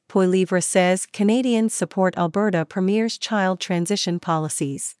Poilievre says Canadians support Alberta Premier's child transition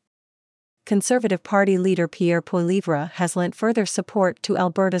policies. Conservative Party leader Pierre Poilievre has lent further support to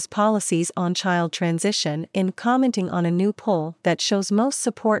Alberta's policies on child transition in commenting on a new poll that shows most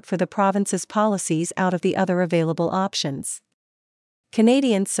support for the province's policies out of the other available options.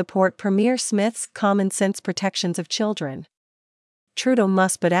 Canadians support Premier Smith's common-sense protections of children. Trudeau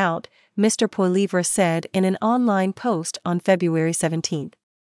must butt out, Mr. Poilievre said in an online post on February 17.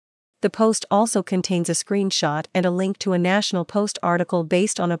 The post also contains a screenshot and a link to a National Post article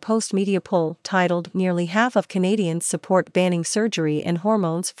based on a post-media poll titled "Nearly Half of Canadians Support Banning Surgery and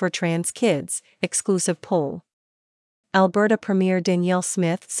Hormones for Trans Kids," exclusive poll. Alberta Premier Danielle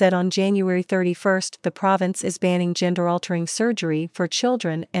Smith said on January 31 the province is banning gender-altering surgery for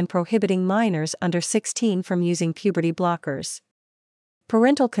children and prohibiting minors under 16 from using puberty blockers.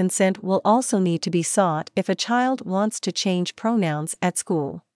 Parental consent will also need to be sought if a child wants to change pronouns at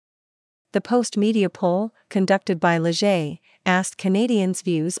school. The post-media poll, conducted by Leger, asked Canadians'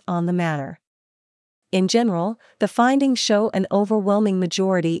 views on the matter. In general, the findings show an overwhelming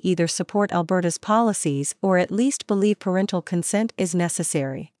majority either support Alberta's policies or at least believe parental consent is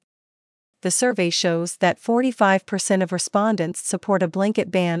necessary. The survey shows that 45% of respondents support a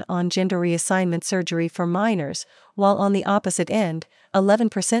blanket ban on gender reassignment surgery for minors, while on the opposite end,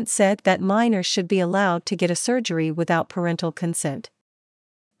 11% said that minors should be allowed to get a surgery without parental consent.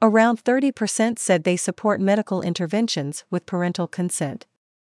 Around 30% said they support medical interventions with parental consent.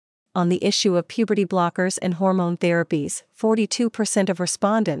 On the issue of puberty blockers and hormone therapies, 42% of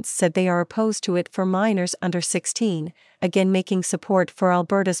respondents said they are opposed to it for minors under 16, again making support for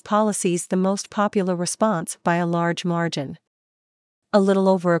Alberta's policies the most popular response by a large margin. A little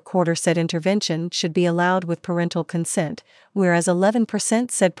over a quarter said intervention should be allowed with parental consent, whereas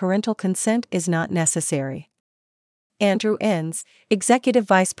 11% said parental consent is not necessary. Andrew Enns, executive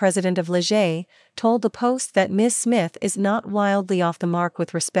vice president of Leger, told the Post that Ms. Smith is not wildly off the mark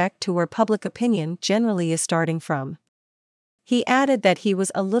with respect to where public opinion generally is starting from. He added that he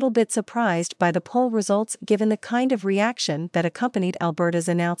was a little bit surprised by the poll results given the kind of reaction that accompanied Alberta's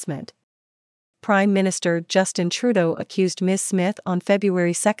announcement. Prime Minister Justin Trudeau accused Ms. Smith on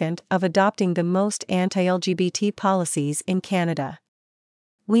February 2 of adopting the most anti-LGBT policies in Canada.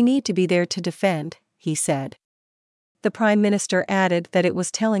 "We need to be there to defend," he said. The Prime Minister added that it was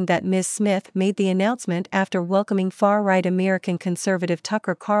telling that Ms. Smith made the announcement after welcoming far-right American conservative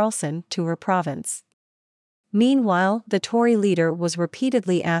Tucker Carlson to her province. Meanwhile, the Tory leader was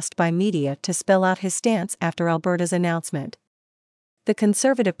repeatedly asked by media to spell out his stance after Alberta's announcement. The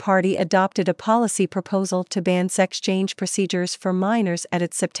Conservative Party adopted a policy proposal to ban sex change procedures for minors at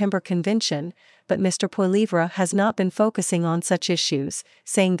its September convention, but Mr. Poilievre has not been focusing on such issues,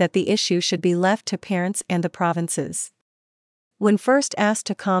 saying that the issue should be left to parents and the provinces. When first asked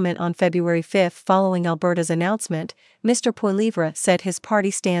to comment on February 5 following Alberta's announcement, Mr. Poilievre said his party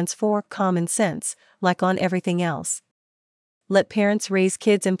stands for common sense, like on everything else. "Let parents raise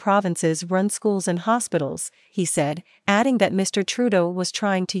kids and provinces run schools and hospitals," he said, adding that Mr. Trudeau was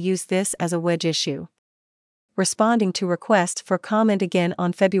trying to use this as a wedge issue. Responding to requests for comment again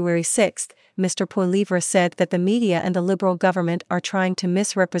on February 6, Mr. Poilievre said that the media and the Liberal government are trying to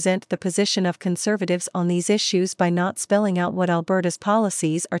misrepresent the position of Conservatives on these issues by not spelling out what Alberta's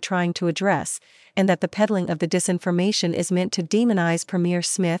policies are trying to address, and that the peddling of the disinformation is meant to demonize Premier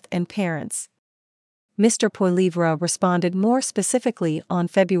Smith and parents. Mr. Poilievre responded more specifically on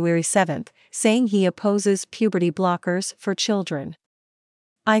February 7, saying he opposes puberty blockers for children.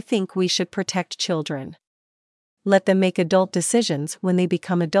 "I think we should protect children. Let them make adult decisions when they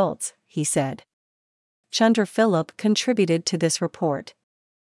become adults," he said. Chandra Phillip contributed to this report.